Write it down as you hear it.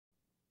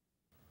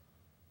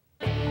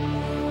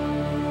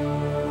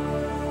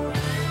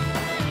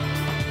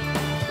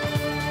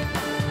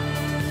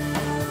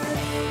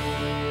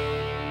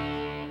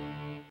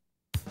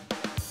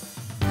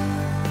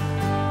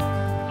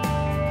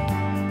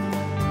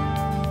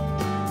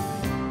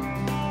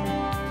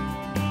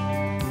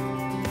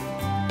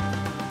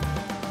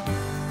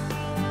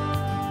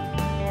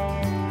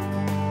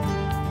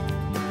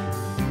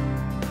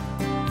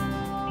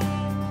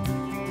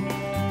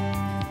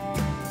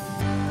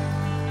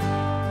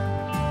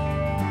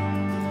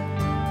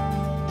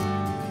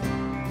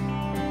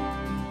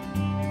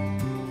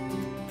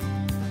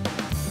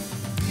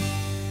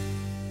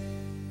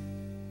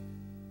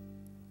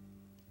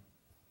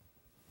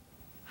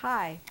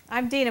Hi,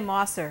 I'm Dina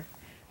Mosser.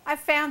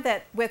 I've found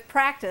that with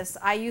practice,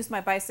 I use my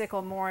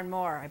bicycle more and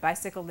more. I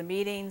bicycle to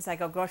meetings, I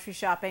go grocery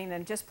shopping,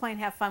 and just plain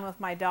have fun with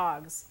my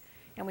dogs.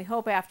 And we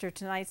hope after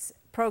tonight's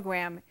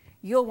program,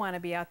 you'll want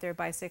to be out there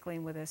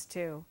bicycling with us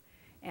too.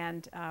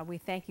 And we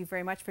thank you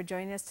very much for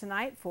joining us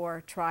tonight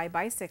for Try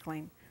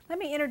Bicycling. Let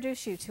me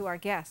introduce you to our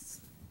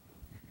guests.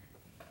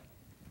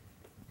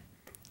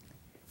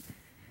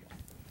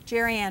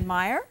 Jerry Ann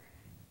Meyer,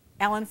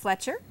 Ellen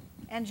Fletcher,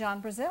 and John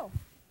Brazil.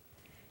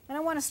 And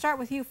I want to start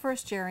with you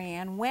first, Jerry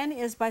Ann. When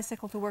is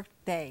Bicycle to Work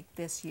Day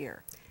this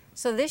year?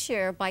 So this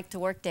year, Bike to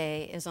Work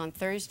Day is on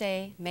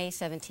Thursday, May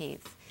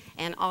 17th,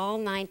 and all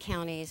 9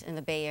 counties in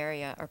the Bay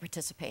Area are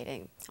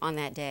participating on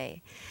that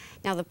day.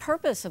 Now, the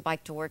purpose of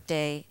Bike to Work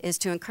Day is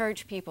to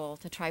encourage people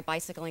to try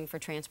bicycling for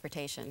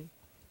transportation.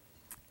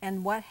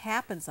 And what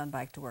happens on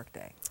Bike to Work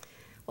Day?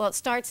 Well, it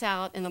starts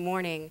out in the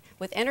morning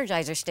with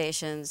Energizer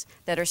stations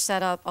that are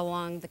set up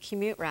along the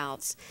commute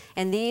routes.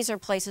 And these are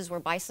places where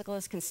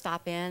bicyclists can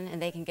stop in and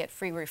they can get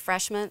free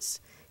refreshments,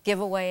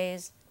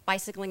 giveaways,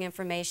 bicycling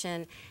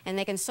information, and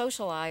they can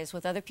socialize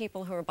with other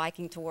people who are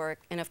biking to work.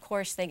 And of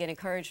course, they get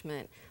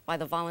encouragement by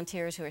the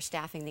volunteers who are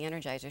staffing the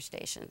Energizer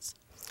stations.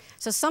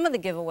 So some of the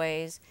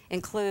giveaways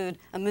include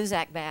a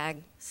Muzak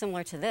bag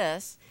similar to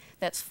this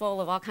that's full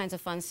of all kinds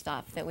of fun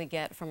stuff that we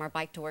get from our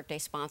Bike to Work Day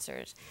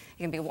sponsors.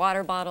 It can be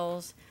water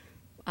bottles,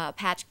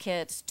 patch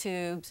kits,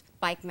 tubes,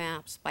 bike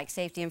maps, bike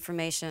safety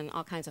information,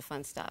 all kinds of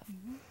fun stuff.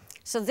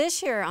 So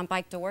this year on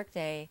Bike to Work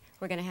Day,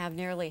 we're going to have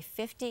nearly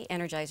 50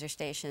 Energizer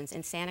stations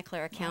in Santa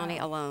Clara County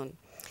alone.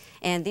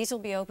 And these will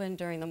be open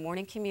during the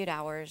morning commute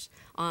hours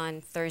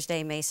on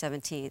Thursday, May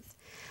 17th.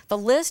 The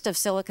list of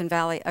Silicon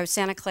Valley or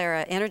Santa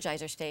Clara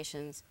Energizer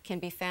stations can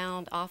be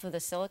found off of the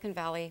Silicon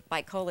Valley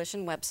Bike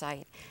Coalition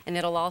website, and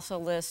it'll also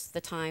list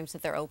the times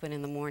that they're open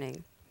in the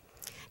morning.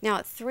 Now,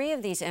 at 3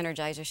 of these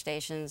Energizer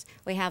stations,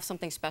 we have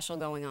something special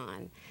going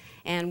on.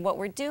 And what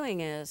we're doing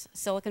is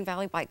Silicon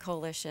Valley Bike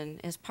Coalition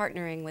is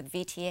partnering with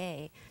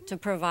VTA to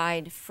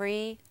provide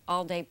free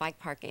all-day bike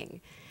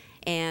parking.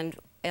 And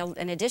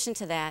in addition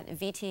to that,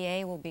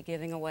 VTA will be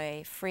giving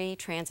away free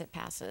transit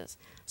passes.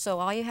 So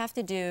all you have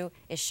to do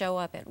is show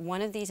up at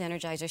one of these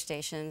Energizer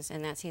stations,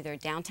 and that's either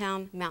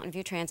downtown Mountain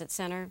View Transit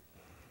Center,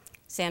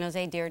 San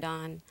Jose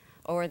Dearborn,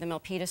 or the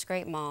Milpitas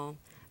Great Mall.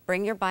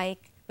 Bring your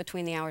bike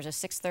between the hours of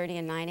 6:30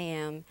 and 9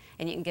 a.m.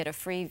 and you can get a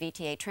free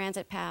VTA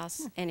transit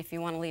pass. And if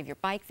you want to leave your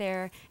bike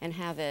there and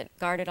have it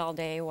guarded all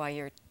day while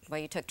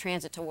you took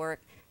transit to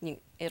work,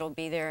 it'll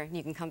be there.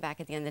 You can come back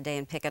at the end of the day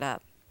and pick it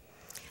up.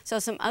 So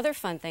some other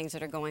fun things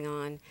that are going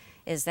on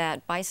is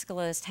that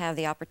bicyclists have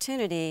the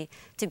opportunity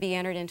to be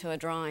entered into a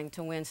drawing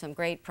to win some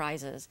great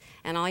prizes.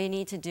 And all you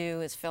need to do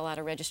is fill out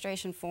a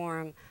registration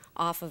form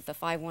off of the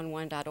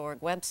 511.org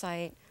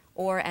website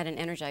or at an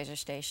Energizer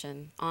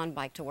station on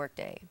Bike to Work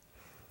Day.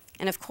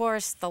 And of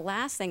course, the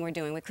last thing we're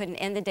doing, we couldn't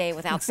end the day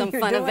without some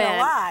fun event. A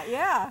lot,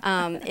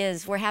 yeah.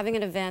 Is we're having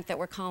an event that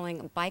we're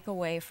calling Bike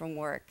Away from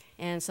Work.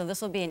 And so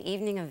this will be an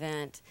evening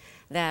event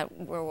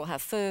where we'll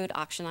have food,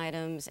 auction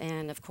items,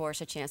 and of course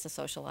a chance to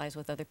socialize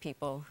with other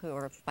people who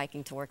are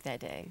biking to work that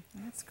day.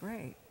 That's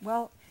great.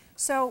 Well,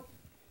 so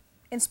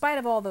in spite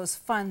of all those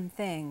fun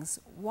things,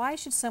 why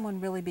should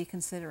someone really be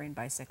considering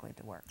bicycling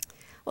to work?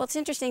 Well, it's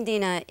interesting,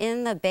 Dina.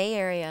 In the Bay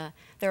Area,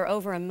 there are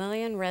over 1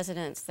 million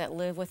residents that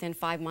live within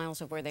 5 miles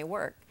of where they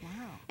work. Wow.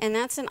 And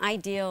that's an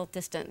ideal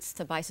distance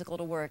to bicycle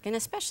to work, and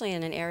especially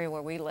in an area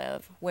where we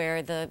live,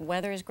 where the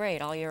weather is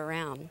great all year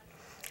round.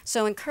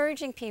 So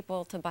encouraging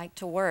people to bike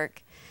to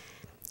work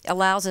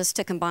allows us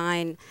to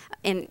combine,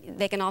 and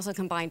they can also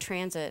combine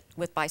transit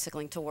with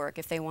bicycling to work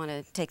if they want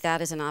to take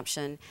that as an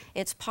option.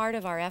 It's part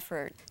of our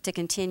effort to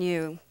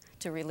continuing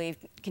to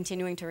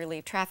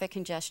relieve traffic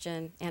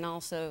congestion and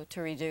also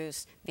to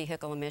reduce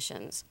vehicle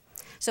emissions.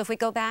 So if we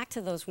go back to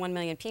those 1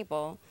 million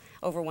people,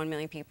 over 1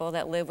 million people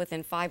that live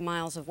within 5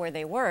 miles of where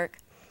they work,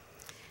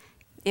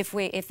 if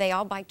they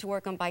all bike to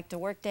work on Bike to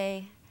Work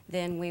Day,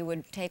 then we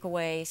would take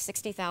away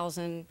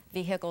 60,000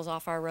 vehicles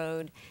off our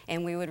road,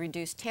 and we would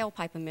reduce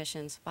tailpipe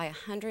emissions by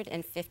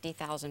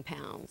 150,000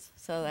 pounds.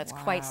 So that's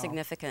quite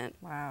significant.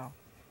 Wow.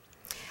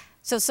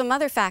 So some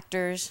other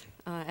factors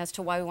as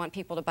to why we want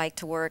people to bike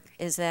to work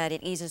is that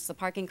it eases the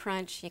parking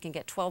crunch. You can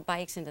get 12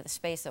 bikes into the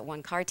space that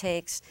 1 car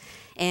takes.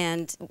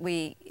 And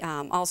we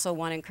also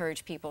want to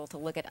encourage people to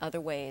look at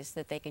other ways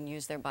that they can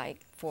use their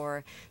bike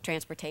for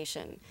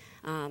transportation,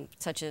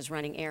 such as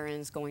running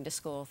errands, going to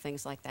school,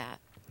 things like that.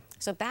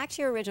 So back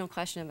to your original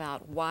question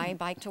about why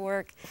bike to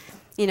work,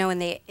 you know,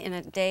 in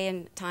a day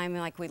and time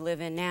like we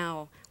live in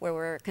now, where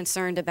we're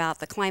concerned about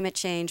the climate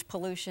change,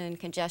 pollution,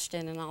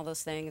 congestion, and all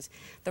those things,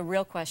 the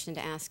real question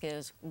to ask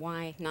is,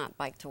 why not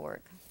bike to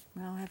work?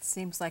 Well, that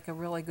seems like a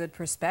really good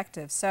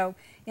perspective. So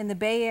in the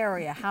Bay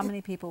Area, how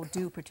many people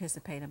do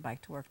participate in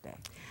Bike to Work Day?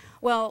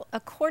 Well,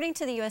 according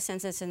to the U.S.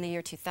 Census in the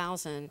year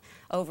 2000,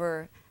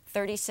 over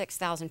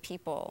 36,000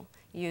 people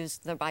use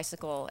their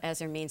bicycle as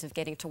their means of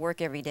getting to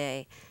work every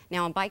day.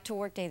 Now on Bike to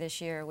Work Day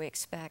this year, we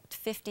expect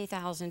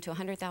 50,000 to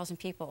 100,000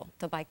 people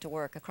to bike to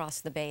work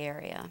across the Bay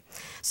Area.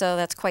 So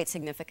that's quite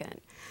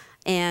significant.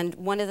 And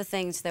one of the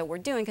things that we're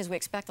doing, because we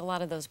expect a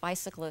lot of those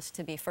bicyclists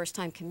to be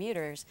first-time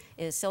commuters,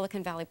 is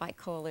Silicon Valley Bike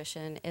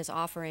Coalition is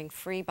offering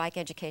free bike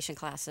education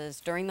classes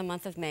during the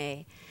month of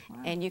May. Wow.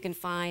 And you can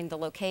find the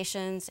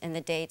locations and the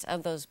dates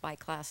of those bike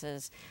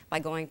classes by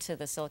going to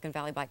the Silicon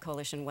Valley Bike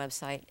Coalition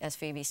website,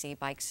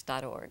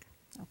 svbcbikes.org.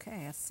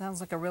 Okay, that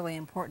sounds like a really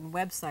important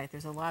website.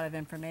 There's a lot of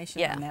information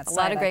Yeah, on that a site.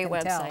 lot of great I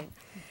can tell. website.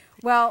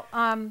 Well,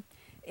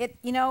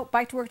 you know,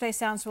 Bike to Work Day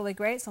sounds really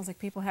great. Sounds like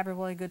people have a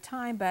really good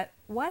time, but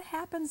what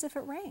happens if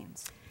it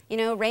rains? You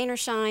know, rain or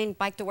shine,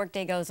 Bike to Work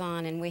Day goes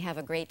on and we have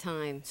a great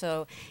time.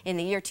 So in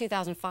the year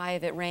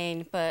 2005 it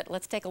rained, but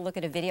let's take a look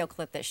at a video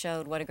clip that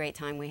showed what a great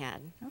time we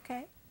had.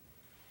 Okay.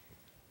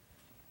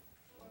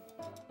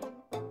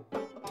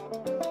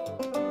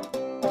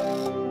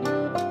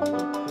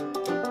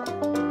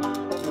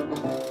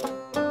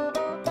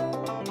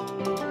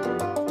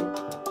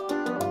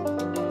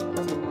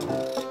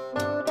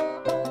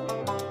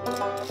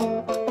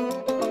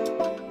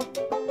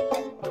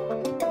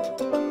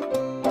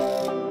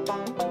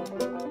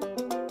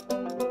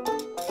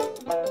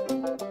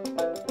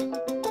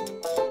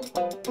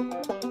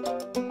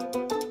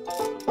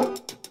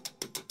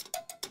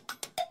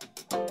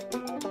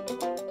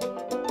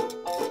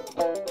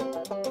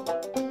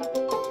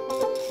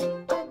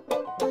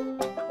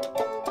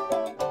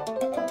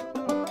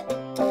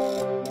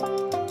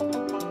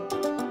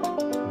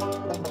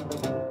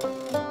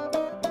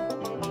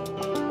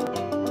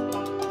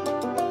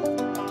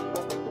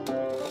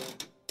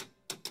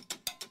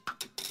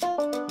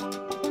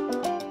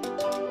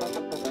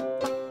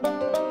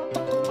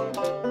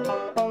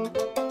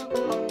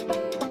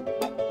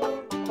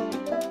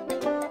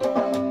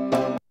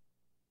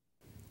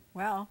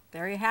 Well,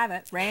 there you have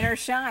it. Rain or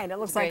shine. It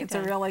looks like it's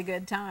a really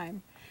good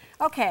time.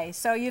 Okay,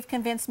 so you've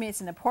convinced me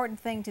it's an important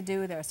thing to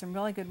do. There are some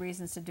really good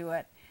reasons to do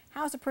it.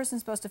 How is a person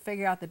supposed to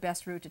figure out the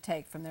best route to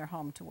take from their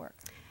home to work?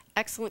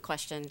 Excellent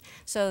question.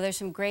 So there's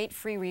some great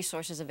free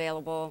resources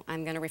available.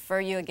 I'm going to refer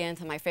you again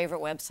to my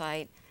favorite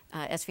website,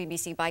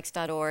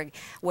 svbcbikes.org,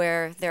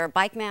 where there are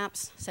bike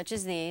maps such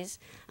as these.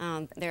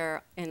 There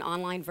are in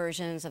online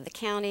versions of the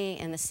county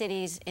and the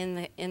cities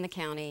in the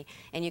county,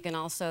 and you can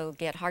also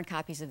get hard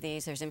copies of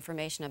these. There's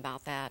information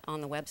about that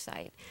on the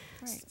website.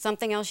 Great.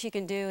 Something else you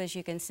can do is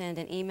you can send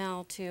an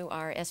email to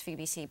our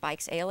SVBC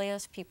Bikes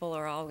alias. People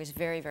are always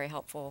very, very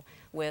helpful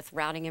with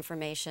routing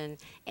information,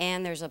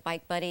 and there's a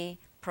Bike Buddy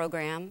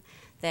program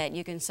that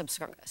you can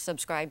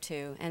subscribe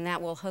to, and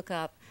that will hook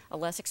up a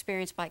less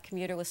experienced bike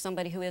commuter with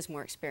somebody who is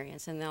more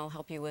experienced, and they'll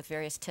help you with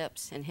various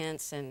tips and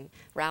hints and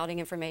routing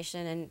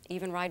information and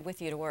even ride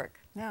with you to work.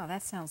 No,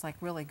 that sounds like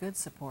really good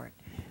support.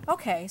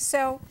 Okay,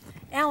 so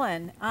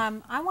Ellen,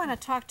 I want to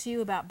talk to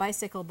you about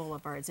bicycle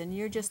boulevards, and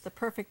you're just the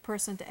perfect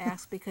person to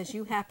ask because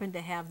you happen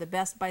to have the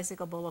best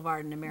bicycle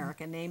boulevard in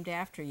America named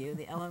after you,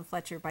 the Ellen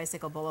Fletcher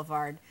Bicycle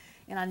Boulevard,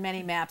 and on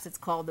many maps it's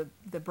called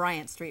the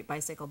Bryant Street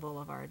Bicycle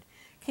Boulevard.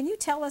 Can you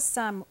tell us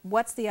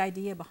what's the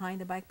idea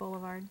behind a bike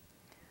boulevard?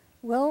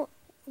 Well,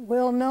 we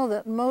all know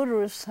that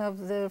motorists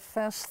have their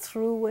fast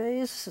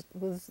throughways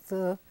with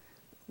the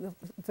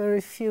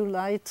very few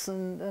lights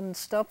and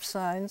stop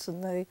signs,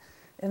 and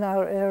in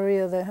our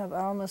area they have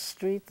Alma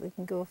Street, they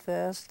can go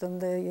fast,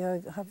 and they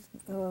have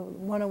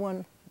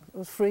 101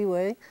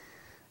 freeway.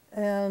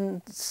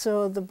 And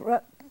so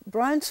the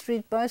Bryant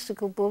Street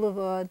Bicycle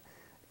Boulevard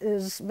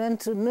is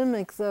meant to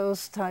mimic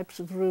those types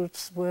of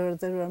routes where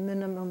there are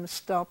minimum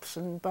stops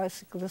and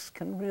bicyclists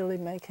can really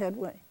make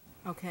headway.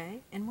 Okay,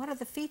 and what are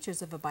the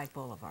features of a bike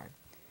boulevard?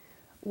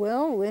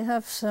 Well, we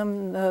have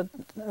some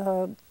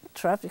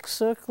traffic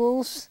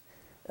circles.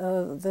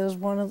 There's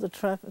one of the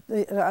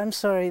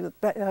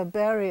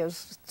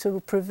barriers to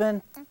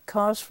prevent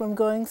cars from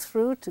going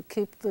through, to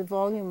keep the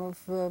volume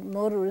of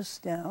motorists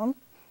down.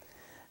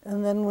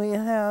 And then we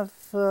have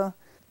the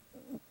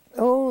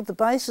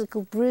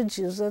bicycle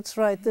bridges, that's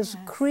right. There's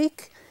a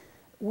creek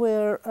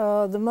where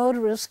the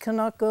motorists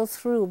cannot go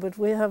through, but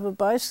we have a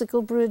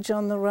bicycle bridge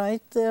on the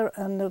right there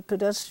and a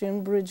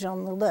pedestrian bridge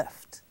on the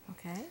left.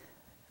 Okay.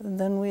 And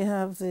then we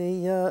have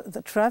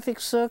the traffic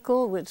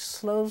circle, which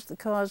slows the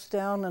cars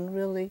down and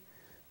really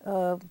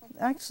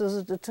acts as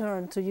a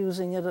deterrent to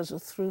using it as a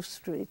through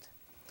street.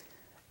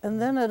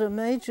 And then at a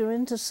major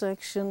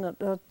intersection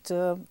at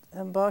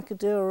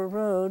Embarcadero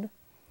Road,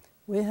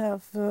 we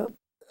have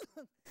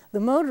the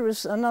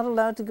motorists are not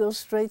allowed to go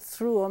straight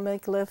through or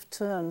make left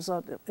turns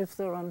if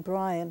they're on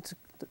Bryant.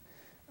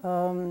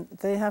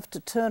 They have to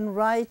turn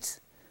right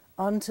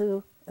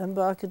onto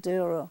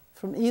Embarcadero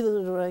from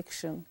either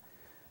direction.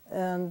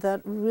 And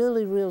that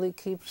really, really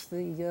keeps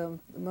the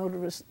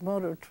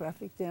motor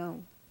traffic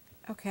down.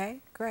 Okay,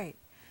 great.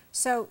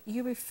 So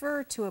you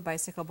refer to a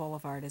bicycle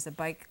boulevard as a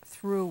bike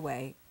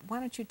throughway.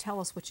 Why don't you tell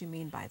us what you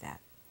mean by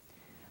that?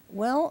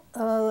 Well,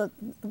 the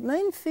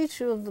main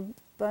feature of the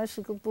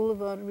bicycle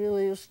boulevard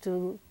really is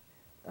to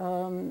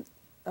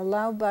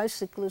allow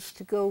bicyclists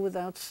to go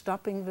without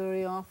stopping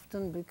very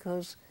often,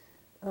 because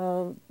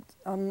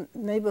on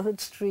neighborhood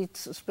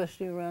streets,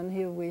 especially around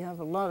here, we have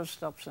a lot of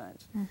stop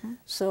signs. Mm-hmm.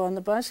 So on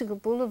the bicycle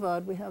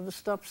boulevard, we have the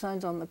stop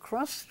signs on the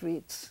cross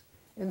streets,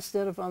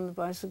 instead of on the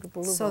bicycle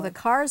boulevard. So the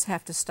cars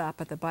have to stop,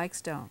 but the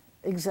bikes don't.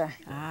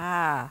 Exactly.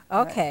 Ah,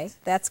 okay, Right.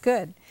 that's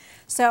good.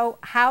 So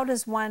how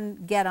does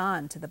one get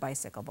on to the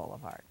bicycle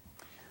boulevard?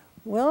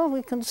 Well,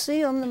 we can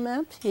see on the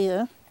map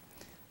here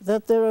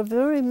that there are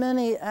very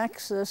many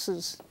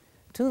accesses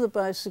to the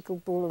bicycle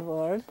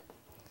boulevard,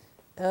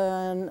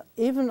 and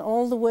even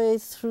all the way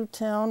through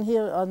town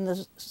here on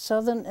the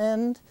southern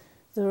end,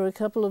 there are a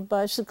couple of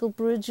bicycle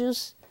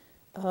bridges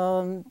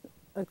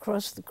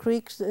across the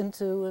creeks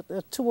into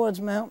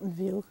towards Mountain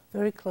View,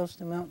 very close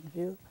to Mountain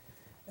View.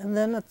 And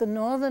then at the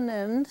northern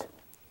end,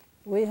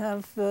 we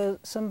have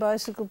some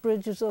bicycle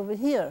bridges over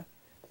here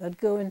that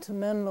go into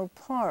Menlo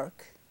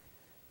Park.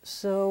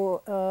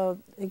 So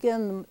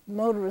again, the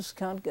motorists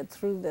can't get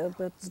through there,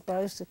 but the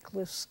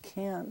bicyclists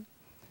can.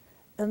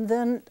 And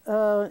then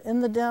in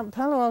the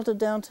Palo Alto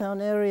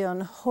downtown area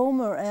on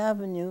Homer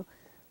Avenue,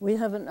 we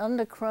have an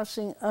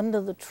undercrossing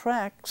under the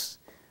tracks,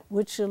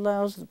 which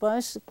allows the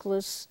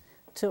bicyclists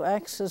to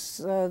access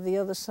the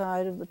other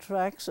side of the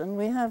tracks. And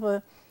we have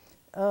a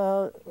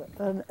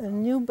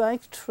new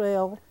bike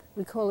trail.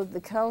 We call it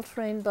the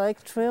Caltrain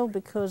Bike Trail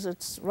because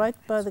it's right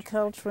by the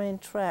Caltrain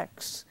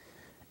tracks.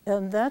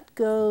 And that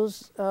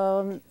goes,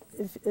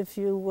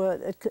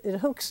 it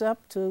hooks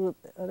up to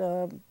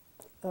a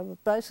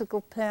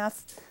bicycle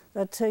path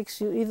that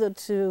takes you either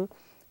to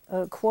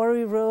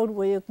Quarry Road,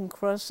 where you can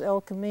cross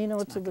El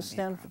Camino to the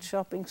Stanford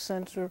Shopping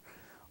Center,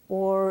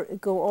 or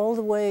go all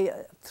the way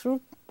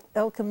through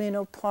El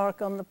Camino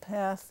Park on the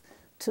path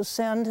to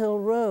Sand Hill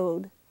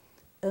Road.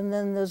 And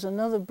then there's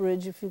another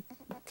bridge. If you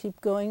keep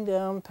going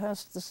down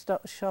past the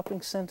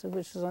shopping center,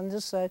 which is on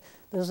this side,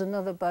 there's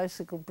another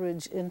bicycle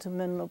bridge into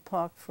Menlo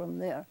Park from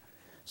there.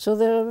 So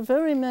there are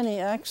very many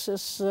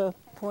access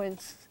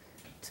points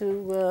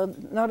to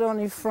not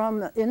only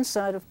from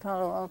inside of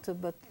Palo Alto,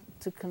 but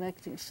to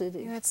connecting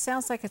cities. Yeah, it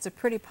sounds like it's a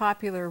pretty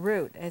popular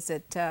route. Has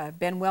it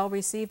been well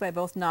received by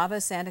both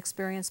novice and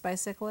experienced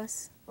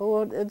bicyclists?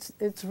 Oh,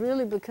 it's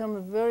really become a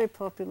very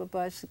popular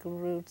bicycle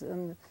route,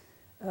 and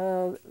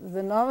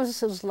the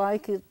novices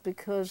like it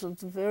because of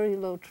the very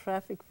low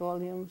traffic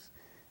volumes,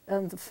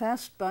 and the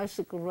fast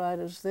bicycle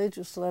riders, they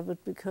just love it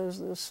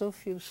because there's so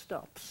few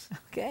stops.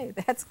 Okay,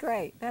 that's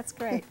great. That's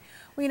great.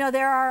 Well, you know,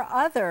 there are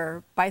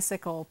other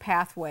bicycle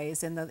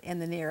pathways in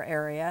the near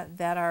area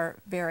that are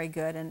very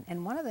good,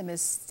 and one of them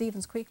is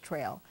Stevens Creek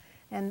Trail.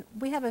 And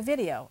we have a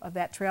video of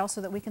that trail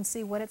so that we can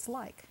see what it's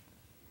like.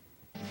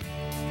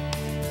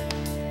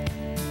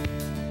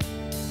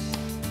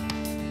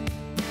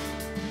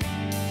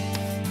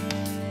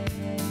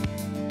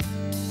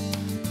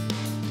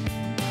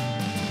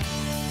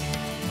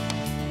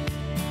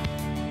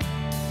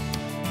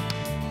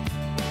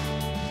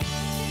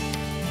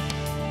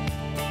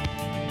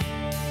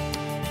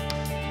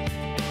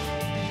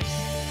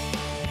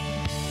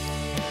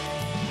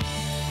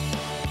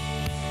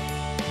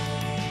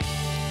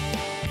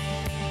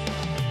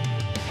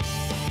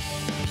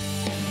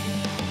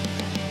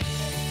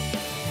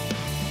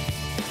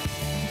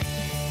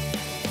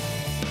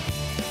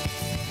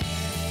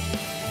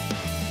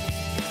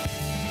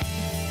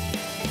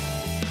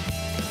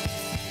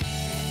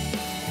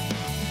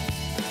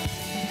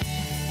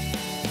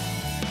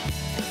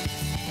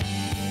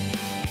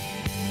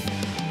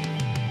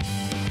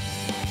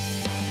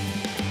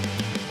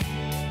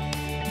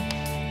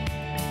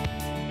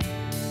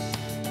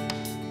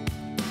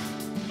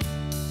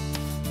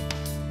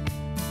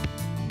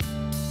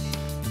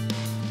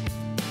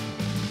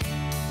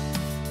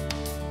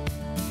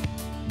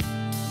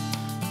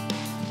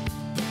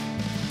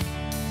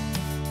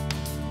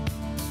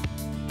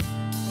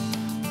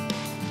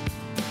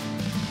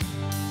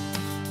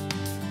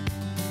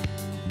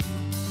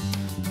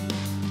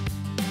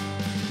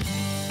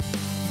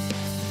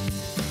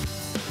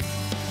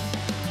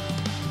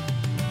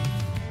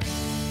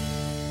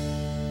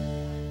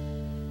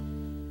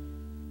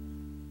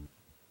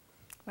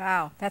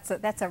 Wow, that's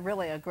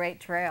really a great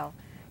trail.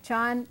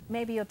 John,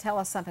 maybe you'll tell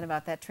us something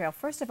about that trail.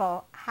 First of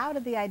all, how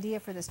did the idea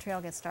for this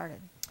trail get started?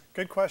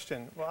 Good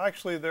question. Well,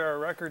 actually, there are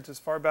records as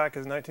far back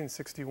as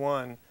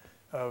 1961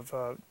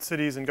 of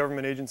cities and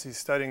government agencies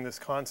studying this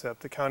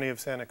concept. The County of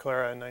Santa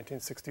Clara in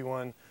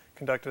 1961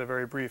 conducted a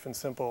very brief and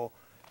simple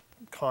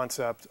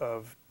concept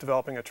of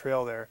developing a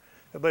trail there.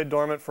 It lay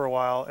dormant for a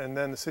while, and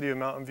then the city of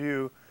Mountain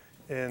View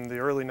in the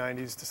early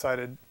 90s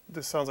decided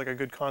this sounds like a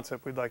good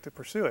concept, we'd like to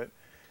pursue it.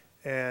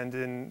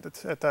 And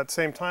at that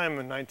same time,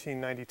 in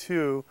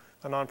 1992,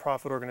 a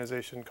nonprofit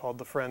organization called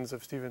the Friends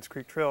of Stevens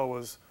Creek Trail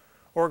was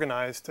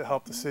organized to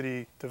help the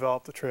city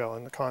develop the trail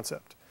and the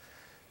concept.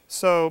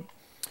 So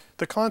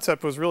the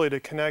concept was really to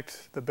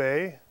connect the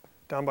bay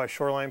down by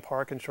Shoreline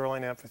Park and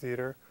Shoreline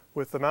Amphitheater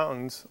with the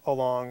mountains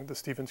along the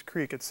Stevens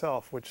Creek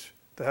itself, which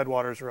the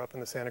headwaters are up in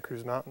the Santa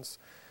Cruz Mountains.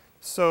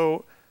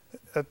 So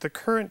at the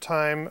current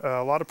time,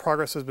 a lot of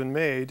progress has been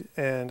made,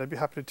 and I'd be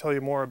happy to tell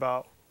you more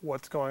about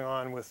what's going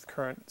on with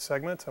current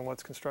segments and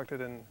what's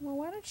constructed in. Well,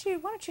 why don't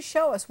you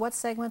show us what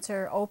segments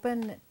are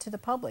open to the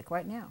public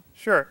right now?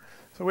 Sure.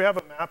 So we have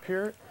a map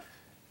here,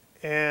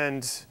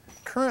 and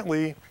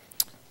currently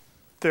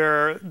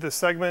The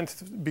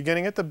segment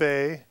beginning at the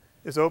bay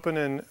is open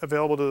and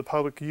available to the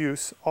public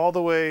use all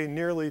the way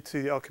nearly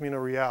to El Camino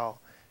Real.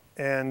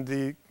 And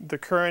the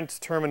current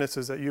terminus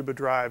is at Yuba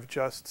Drive,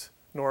 just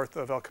north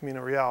of El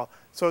Camino Real.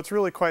 So it's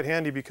really quite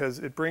handy because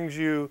it brings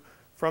you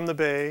from the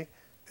bay.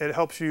 It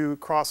helps you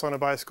cross on a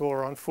bicycle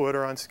or on foot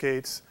or on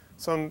skates.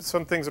 Some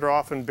things that are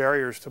often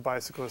barriers to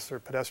bicyclists or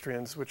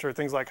pedestrians, which are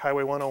things like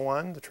Highway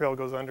 101, the trail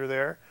goes under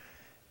there.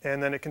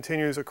 And then it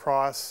continues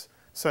across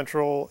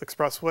Central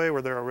Expressway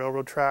where there are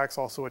railroad tracks,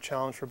 also a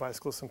challenge for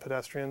bicyclists and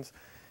pedestrians.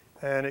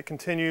 And it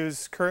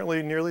continues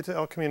currently nearly to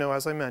El Camino,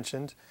 as I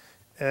mentioned.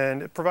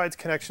 And it provides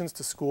connections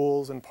to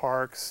schools and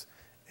parks.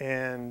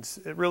 And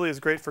it really is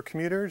great for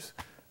commuters,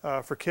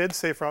 for kids,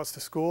 safe routes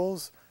to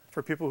schools,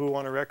 for people who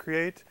want to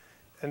recreate.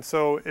 And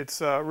so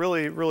it's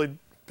really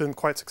been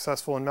quite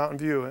successful in Mountain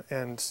View,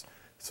 and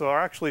so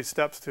are actually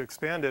steps to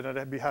expand it, and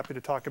I'd be happy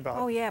to talk about.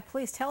 Oh yeah,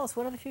 please tell us,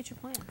 what are the future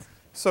plans?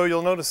 So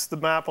you'll notice the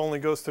map only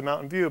goes to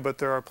Mountain View, but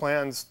there are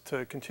plans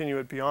to continue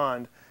it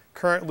beyond.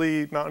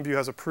 Currently, Mountain View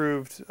has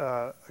approved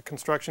a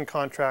construction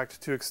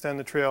contract to extend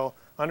the trail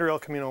under El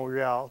Camino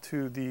Real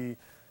to the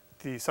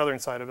southern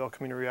side of El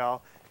Camino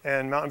Real,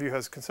 and Mountain View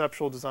has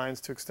conceptual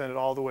designs to extend it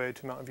all the way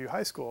to Mountain View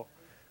High School,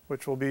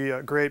 which will be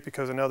great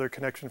because another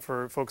connection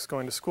for folks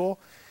going to school.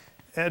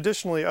 And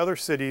additionally, other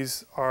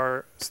cities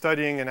are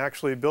studying and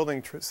actually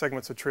building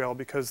segments of trail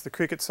because the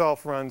creek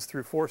itself runs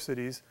through 4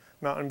 cities: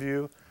 Mountain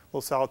View,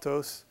 Los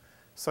Altos,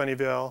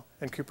 Sunnyvale,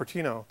 and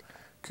Cupertino.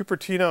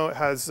 Cupertino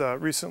has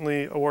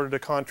recently awarded a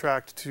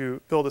contract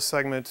to build a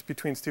segment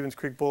between Stevens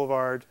Creek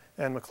Boulevard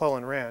and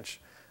McClellan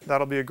Ranch.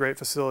 That'll be a great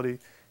facility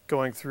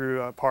going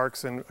through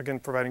parks and, again,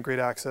 providing great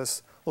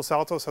access. Los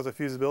Altos has a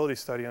feasibility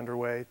study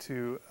underway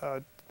to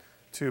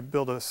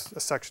build a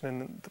section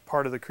in the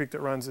part of the creek that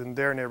runs in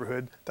their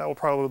neighborhood. That will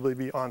probably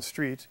be on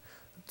street.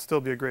 It'll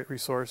still be a great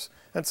resource.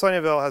 And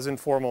Sunnyvale has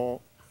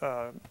informal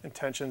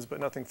intentions, but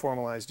nothing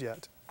formalized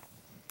yet.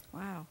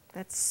 Wow,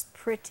 that's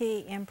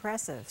pretty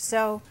impressive.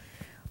 So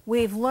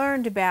we've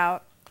learned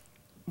about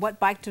what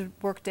Bike to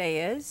Work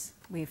Day is.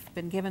 We've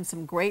been given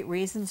some great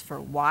reasons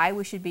for why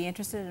we should be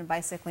interested in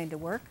bicycling to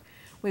work.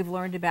 We've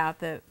learned about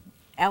the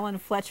Ellen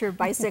Fletcher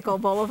Bicycle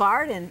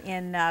Boulevard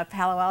in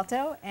Palo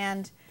Alto,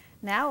 and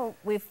now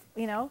we've,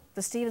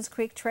 the Stevens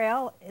Creek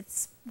Trail,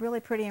 it's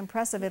really pretty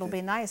impressive. It'll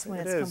be nice when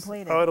it's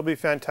completed. Oh, it'll be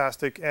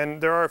fantastic.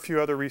 And there are a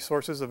few other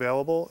resources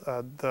available.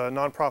 The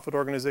nonprofit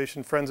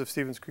organization Friends of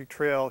Stevens Creek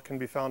Trail can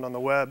be found on the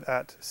web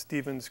at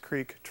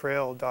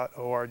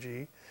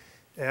stevenscreektrail.org.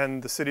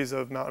 And the cities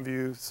of Mountain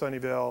View,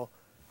 Sunnyvale,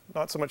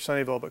 not so much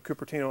Sunnyvale, but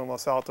Cupertino and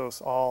Los Altos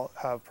all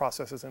have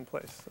processes in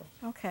place. So.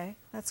 Okay,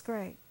 that's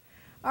great.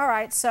 All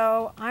right,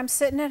 so I'm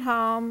sitting at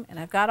home and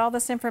I've got all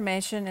this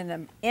information and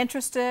I'm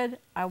interested.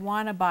 I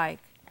want a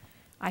bike.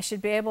 I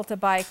should be able to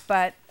bike,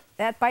 but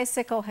that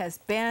bicycle has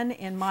been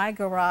in my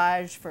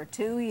garage for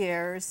 2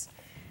 years.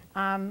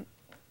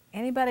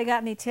 Anybody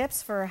got any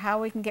tips for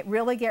how we can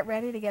really get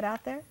ready to get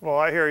out there? Well,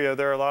 I hear you.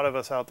 There are a lot of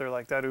us out there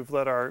like that who've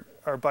let our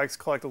bikes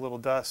collect a little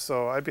dust.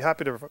 So I'd be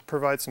happy to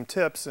provide some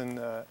tips, and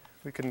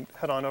we can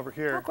head on over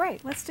here. Oh,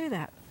 great. Let's do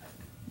that.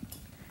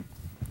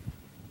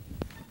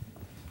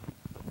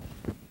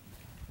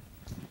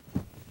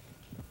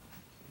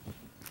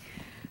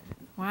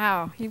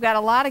 Wow, you've got a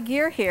lot of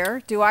gear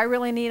here. Do I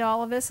really need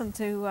all of this and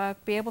to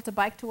be able to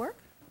bike to work?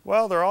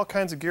 Well, there are all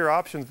kinds of gear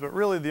options, but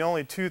really the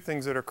only 2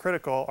 things that are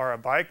critical are a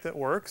bike that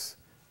works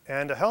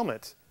and a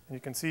helmet. And you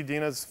can see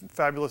Dina's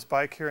fabulous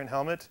bike here and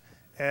helmet.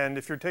 And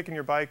if you're taking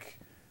your bike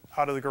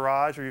out of the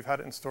garage or you've had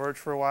it in storage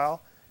for a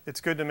while,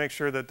 it's good to make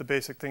sure that the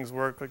basic things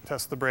work, like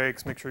test the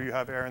brakes, make sure you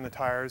have air in the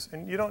tires.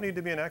 And you don't need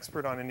to be an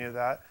expert on any of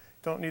that.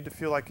 Don't need to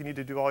feel like you need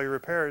to do all your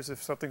repairs.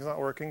 If something's not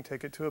working,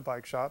 take it to a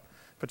bike shop.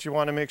 But you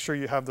want to make sure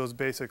you have those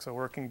basics: a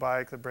working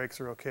bike, the brakes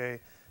are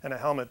okay, and a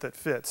helmet that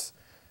fits.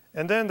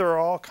 And then there are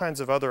all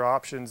kinds of other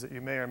options that you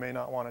may or may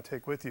not want to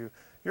take with you.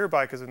 Your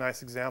bike is a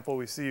nice example.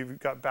 We see you've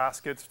got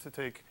baskets to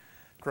take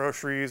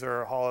groceries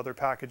or haul other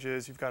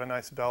packages. You've got a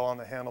nice bell on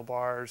the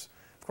handlebars.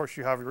 Of course,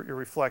 you have your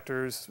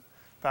reflectors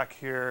back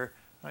here,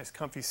 nice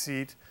comfy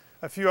seat.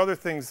 A few other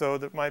things, though,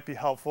 that might be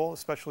helpful,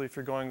 especially if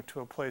you're going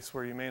to a place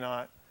where you may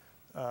not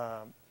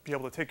be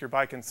able to take your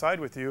bike inside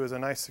with you, is a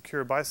nice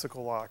secure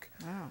bicycle lock.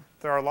 Wow.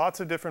 There are lots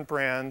of different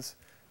brands.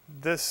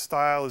 This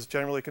style is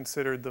generally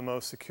considered the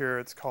most secure.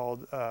 It's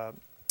called a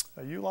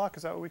U-lock,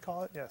 is that what we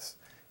call it? Yes.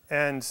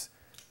 And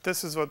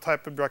this is what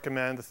type I'd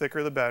recommend. The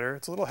thicker the better.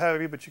 It's a little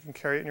heavy, but you can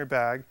carry it in your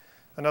bag.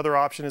 Another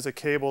option is a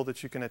cable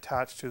that you can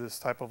attach to this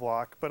type of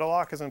lock, but a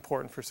lock is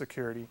important for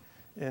security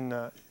in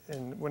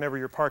whenever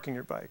you're parking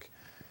your bike.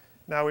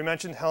 Now, we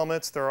mentioned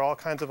helmets. There are all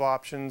kinds of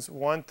options.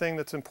 One thing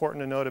that's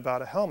important to note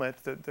about a helmet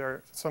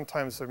that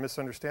sometimes there are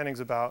misunderstandings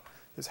about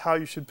is how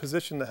you should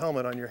position the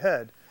helmet on your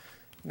head.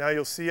 Now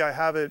you'll see I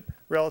have it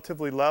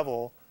relatively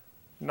level,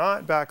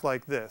 not back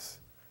like this.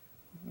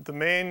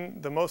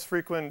 The most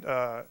frequent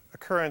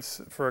occurrence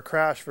for a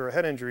crash, for a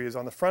head injury, is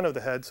on the front of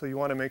the head, so you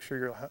want to make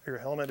sure your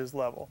helmet is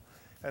level.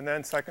 And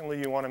then secondly,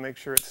 you want to make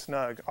sure it's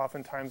snug.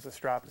 Oftentimes the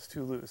strap is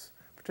too loose,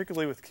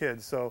 particularly with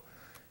kids. So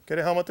Get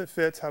a helmet that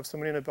fits, have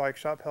somebody in a bike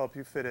shop help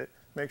you fit it.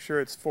 Make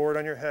sure it's forward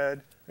on your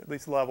head, at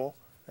least level,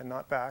 and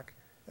not back,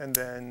 and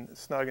then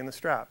snug in the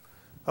strap.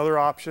 Other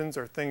options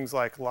are things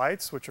like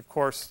lights, which of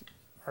course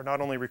are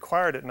not only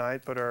required at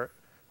night, but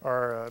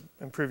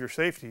improve your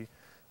safety.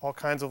 All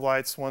kinds of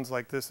lights, ones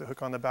like this that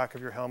hook on the back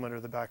of your helmet or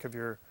the back of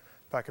your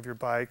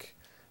bike.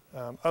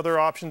 Other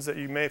options that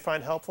you may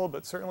find helpful,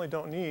 but certainly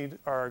don't need,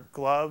 are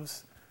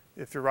gloves.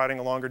 If you're riding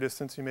a longer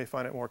distance, you may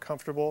find it more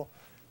comfortable.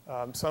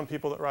 Some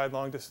people that ride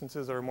long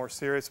distances are more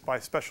serious, buy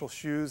special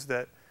shoes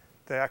that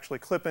they actually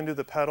clip into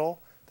the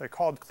pedal. They're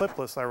called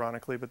clipless,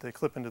 ironically, but they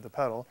clip into the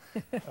pedal.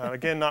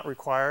 Again, not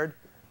required.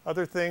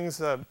 Other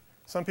things,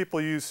 some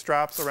people use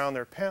straps around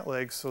their pant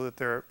legs so that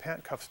their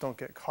pant cuffs don't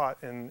get caught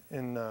in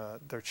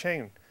their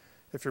chain.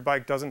 If your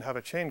bike doesn't have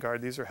a chain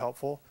guard, these are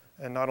helpful.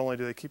 And not only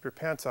do they keep your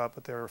pants up,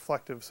 but they're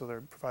reflective, so they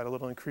provide a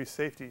little increased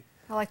safety.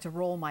 I like to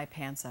roll my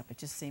pants up. It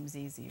just seems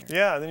easier.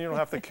 Yeah, then you don't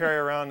have to carry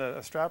around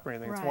a strap or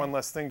anything. Right. It's one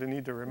less thing to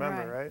need to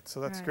remember, right? So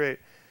that's Right. great.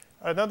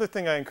 Another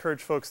thing I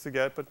encourage folks to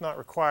get, but not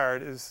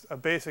required, is a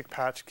basic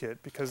patch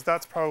kit, because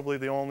that's probably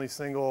the only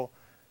single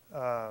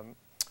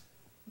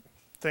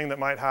thing that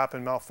might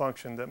happen,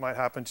 malfunction, that might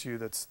happen to you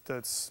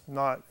that's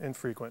not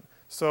infrequent.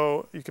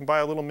 So you can buy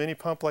a little mini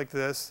pump like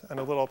this and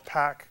a little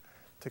pack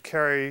to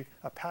carry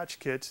a patch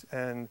kit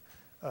and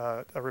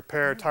a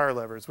repair tire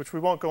levers, which we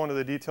won't go into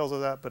the details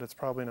of that, but it's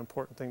probably an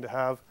important thing to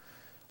have.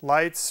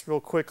 Lights,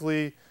 real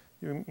quickly,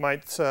 you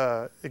might,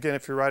 again,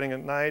 if you're riding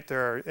at night,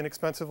 there are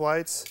inexpensive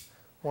lights,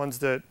 ones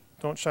that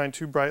don't shine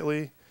too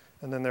brightly,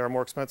 and then there are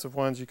more expensive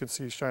ones you can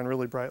see shine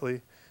really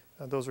brightly.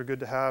 Those are good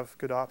to have,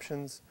 good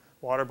options.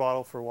 Water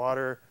bottle for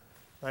water,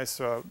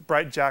 nice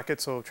bright jacket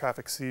so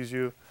traffic sees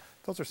you.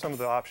 Those are some of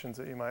the options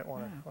that you might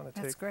want to take.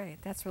 That's great.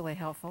 That's really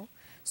helpful.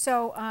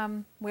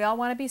 So we all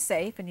want to be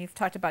safe, and you've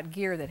talked about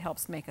gear that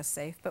helps make us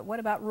safe, but what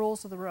about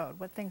rules of the road?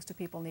 What things do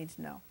people need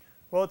to know?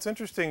 Well, it's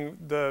interesting.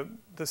 The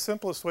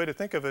simplest way to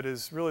think of it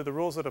is really the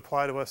rules that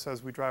apply to us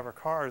as we drive our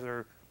cars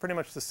are pretty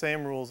much the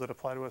same rules that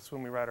apply to us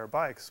when we ride our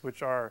bikes,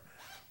 which are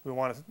we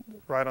want to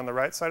ride on the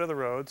right side of the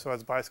road. So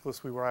as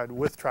bicyclists, we ride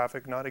with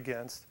traffic, not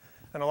against.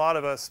 And a lot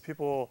of us,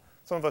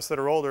 some of us that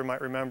are older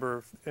might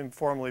remember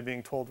informally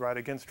being told ride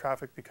against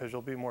traffic because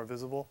you'll be more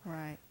visible.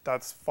 Right.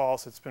 That's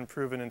false. It's been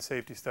proven in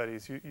safety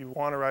studies. You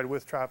want to ride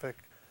with traffic,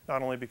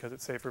 not only because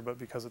it's safer, but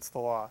because it's the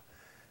law.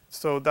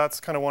 So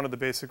that's kind of one of the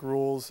basic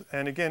rules.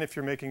 And again, if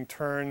you're making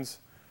turns,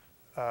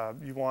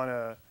 you want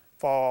to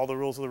follow all the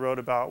rules of the road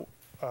about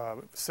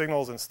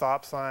signals and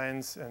stop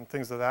signs and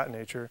things of that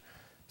nature.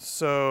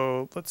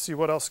 So let's see,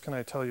 what else can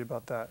I tell you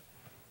about that?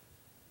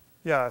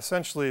 Yeah,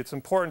 essentially it's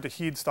important to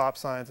heed stop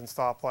signs and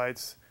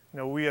stoplights. You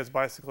know, we as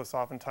bicyclists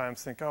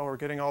oftentimes think, oh, we're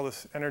getting all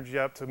this energy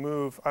up to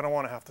move. I don't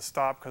want to have to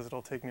stop because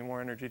it'll take me more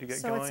energy to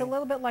get going. So it's a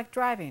little bit like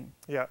driving.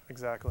 Yeah,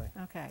 exactly.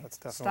 Okay. That's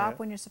definitely Stop it.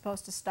 when you're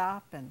supposed to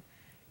stop and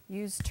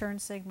use turn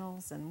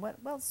signals. And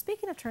well,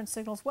 speaking of turn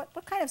signals, what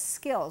kind of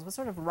skills, what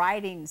sort of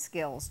riding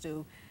skills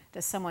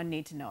does someone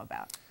need to know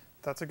about?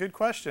 That's a good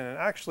question. And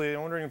actually,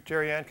 I'm wondering if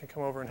Jerry Ann can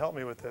come over and help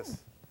me with this.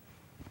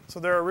 So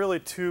there are really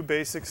two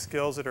basic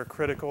skills that are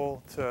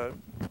critical to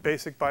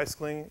basic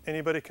bicycling.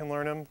 Anybody can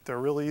learn them. They're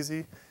real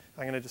easy.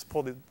 I'm going to just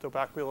pull the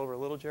back wheel over a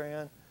little, Jerry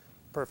Ann.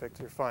 Perfect,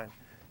 you're fine.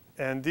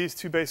 And these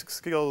two basic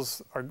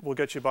skills will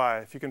get you by.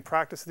 If you can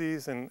practice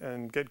these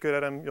and get good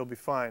at them, you'll be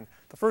fine.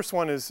 The first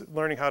one is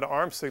learning how to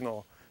arm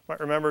signal. You might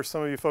remember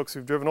some of you folks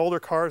who've driven older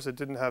cars that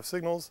didn't have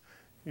signals.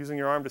 Using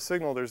your arm to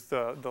signal, there's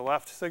the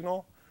left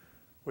signal,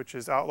 which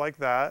is out like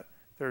that.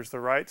 There's the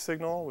right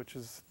signal, which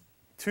is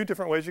two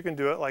different ways you can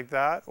do it, like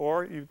that,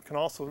 or you can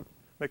also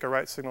make a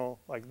right signal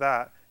like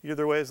that.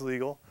 Either way is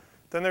legal.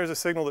 Then there's a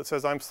signal that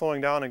says I'm slowing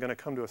down and going to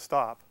come to a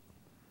stop.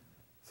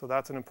 So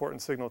that's an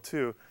important signal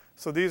too.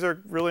 So these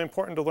are really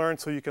important to learn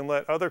so you can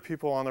let other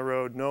people on the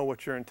road know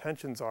what your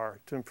intentions are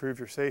to improve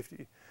your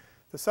safety.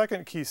 The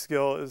second key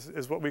skill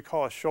is what we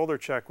call a shoulder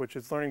check, which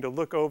is learning to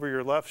look over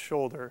your left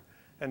shoulder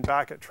and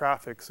back at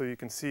traffic so you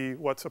can see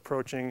what's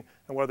approaching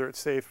and whether it's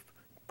safe.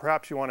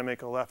 Perhaps you want to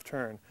make a left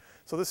turn.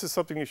 So this is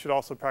something you should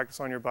also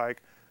practice on your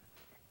bike.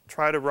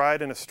 Try to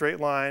ride in a straight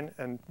line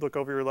and look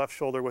over your left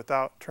shoulder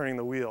without turning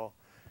the wheel.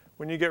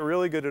 When you get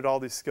really good at all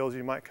these skills,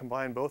 you might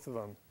combine both of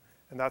them.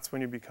 And that's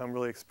when you become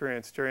really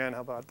experienced. Jerry Ann,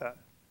 how about that?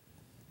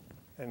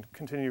 And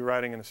continue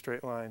riding in a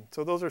straight line.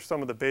 So those are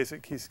some of the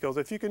basic key skills.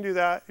 If you can do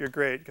that, you're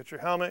great. Get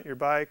your helmet, your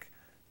bike,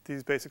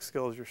 these basic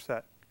skills, you're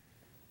set.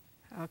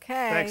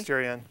 Okay. Thanks,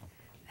 Jerry Ann.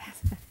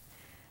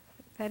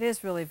 That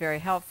is really very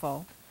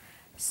helpful.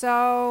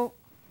 So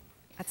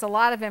that's a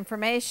lot of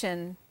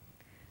information.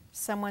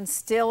 Someone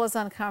still is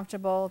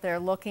uncomfortable. They're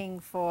looking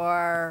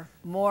for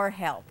more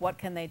help. What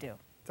can they do?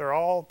 There are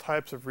all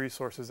types of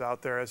resources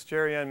out there. As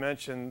Jerry Ann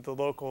mentioned, the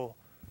local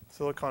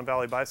Silicon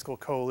Valley Bicycle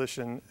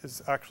Coalition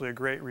is actually a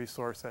great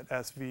resource at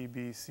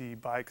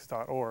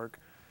svbcbikes.org.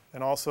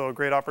 And also a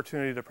great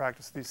opportunity to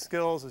practice these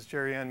skills, as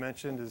Jerry Ann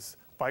mentioned, is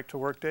Bike to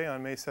Work Day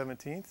on May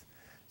 17th.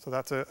 So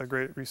that's a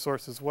great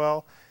resource as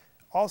well.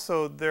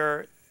 Also,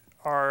 there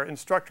are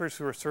instructors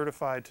who are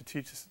certified to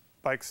teach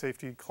bike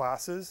safety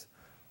classes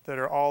that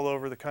are all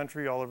over the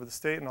country, all over the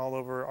state, and all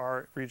over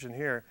our region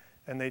here.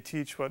 And they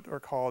teach what are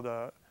called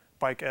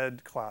bike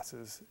ed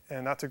classes.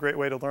 And that's a great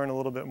way to learn a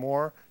little bit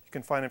more. You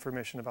can find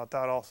information about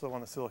that also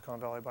on the Silicon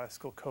Valley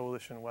Bicycle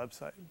Coalition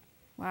website.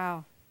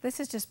 Wow, this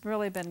has just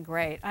really been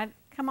great.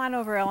 Come on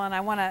over, Ellen.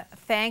 I want to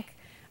thank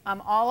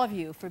all of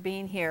you for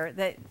being here.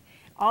 That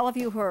all of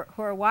you who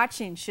are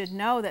watching should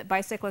know that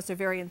bicyclists are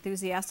very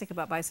enthusiastic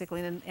about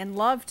bicycling and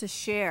love to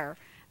share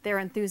their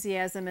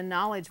enthusiasm and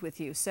knowledge with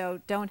you.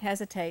 So don't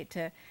hesitate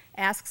to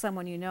ask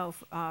someone you know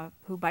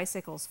who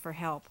bicycles for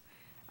help.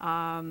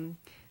 If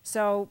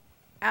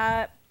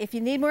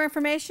you need more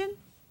information,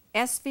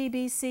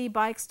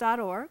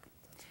 svbcbikes.org.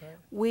 That's right.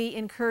 We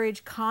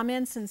encourage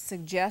comments and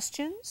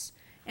suggestions,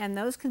 and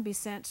those can be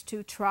sent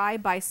to Try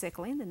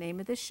Bicycling, the name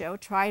of the show,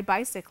 Try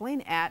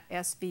Bicycling at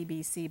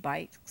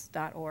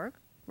svbcbikes.org,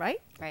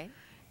 right? Right.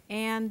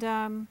 And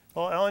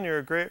well, Ellen, you're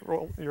a great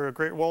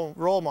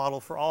role model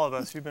for all of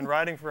us. You've been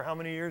riding for how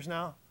many years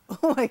now?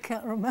 Oh, I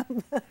can't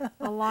remember.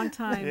 a long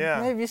time. Yeah.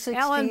 Maybe 60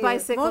 Ellen years. More than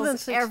bicycles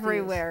 60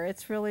 everywhere.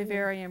 It's really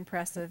very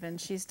impressive, and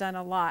she's done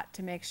a lot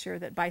to make sure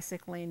that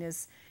bicycling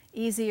is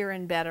easier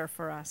and better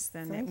for us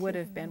than it would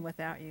have been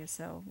without you.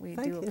 So we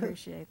do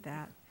appreciate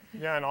that.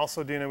 Yeah, and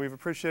also, Dina, we've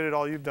appreciated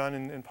all you've done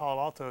in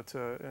Palo Alto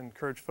to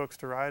encourage folks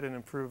to ride and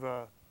improve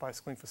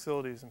bicycling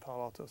facilities in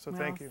Palo Alto. So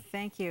thank you.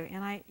 Thank you.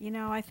 And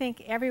I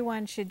think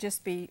everyone should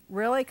just be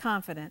really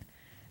confident.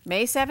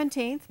 May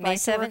 17th, May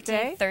Bike to Work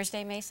Day. 17th,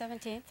 Thursday, May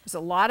 17th. There's a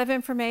lot of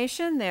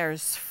information.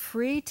 There's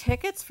free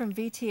tickets from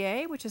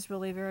VTA, which is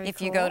really very cool.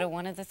 If you go to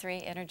one of the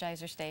 3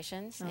 Energizer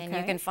stations, and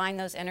you can find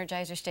those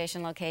Energizer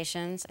station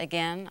locations,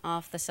 again,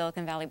 off the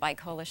Silicon Valley Bike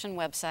Coalition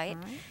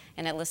website,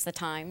 and it lists the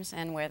times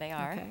and where they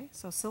are. Okay,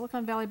 so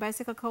Silicon Valley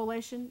Bicycle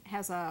Coalition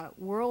has a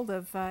world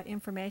of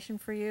information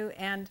for you,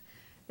 and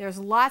there's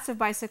lots of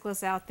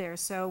bicyclists out there,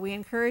 so we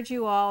encourage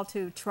you all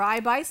to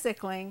try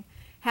bicycling.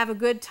 Have a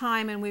good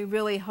time, and we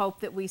really hope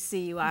that we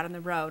see you out on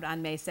the road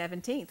on May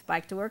 17th,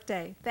 Bike to Work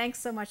Day. Thanks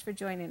so much for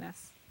joining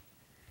us.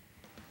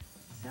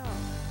 So.